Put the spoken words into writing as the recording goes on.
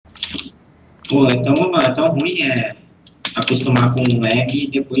Pô, é tão ruim acostumar com lag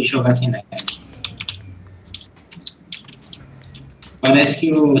e depois jogar sem lag. Parece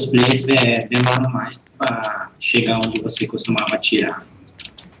que os players demoram mais para chegar onde você costumava atirar.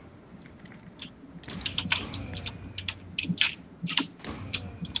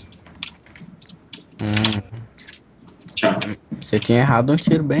 Tchau. Você tinha errado um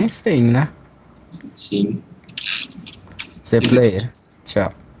tiro bem feio, né? Sim. Você player.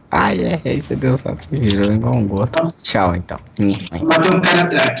 Tchau. Ai, errei, você deu sorte, você virou igual um gordo. Tchau, então. Matei um cara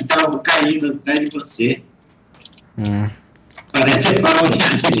atrás, que tava caindo atrás de você. Parece que parou ali.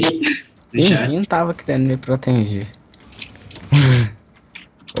 Fingindo tava querendo me proteger.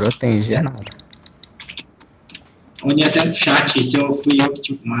 Proteger nada. Onde até no chat, se eu fui eu que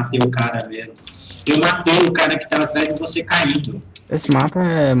tipo, matei o cara mesmo. Eu matei o cara que tava atrás de você caindo. Esse mapa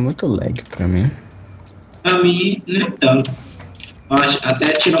é muito lag pra mim. Pra mim, não é tanto.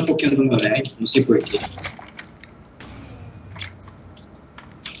 Até tira um pouquinho do meu lag, não sei porquê.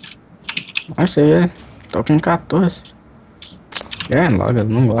 Nossa, eu tô com 14. Logo, eu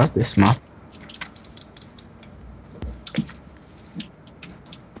não gosto desse mapa.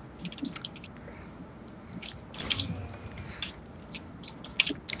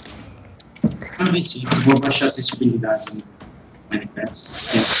 Sim, eu vou baixar a acessibilidade no Minecraft.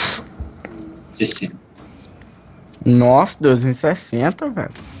 60. Nossa, 2060,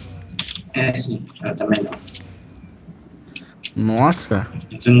 velho. É, sim, ela tá melhor. Nossa.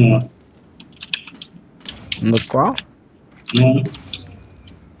 Entra no No qual? No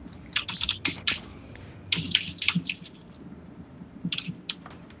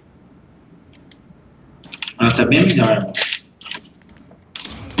ela tá bem melhor.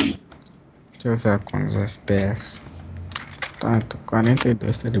 Deixa eu ver quantos FPS. Tá, tô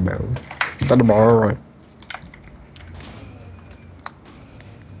 42, tá de boa. Tá de boa.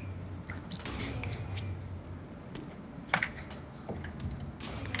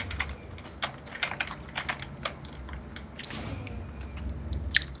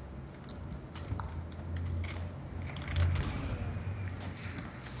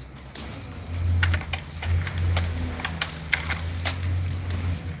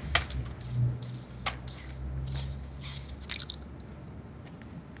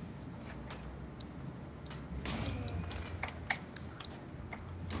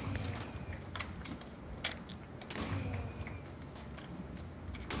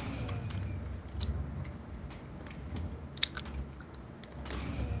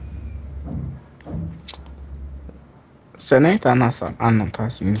 Você nem tá na sala. Ah, não, tá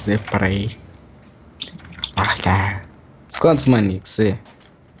assim, dizer pra aí. Ah, tá. Quantos manicos você?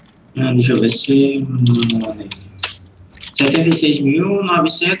 Deixa eu ver se.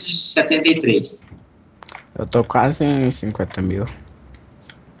 76.973. Eu tô quase em 50 mil.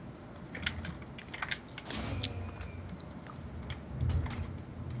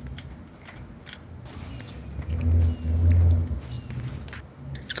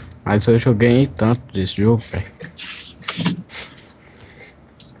 Mas hoje eu ganhei tanto desse jogo, velho.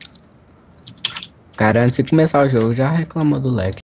 Cara, antes de começar o jogo já reclamou do lag.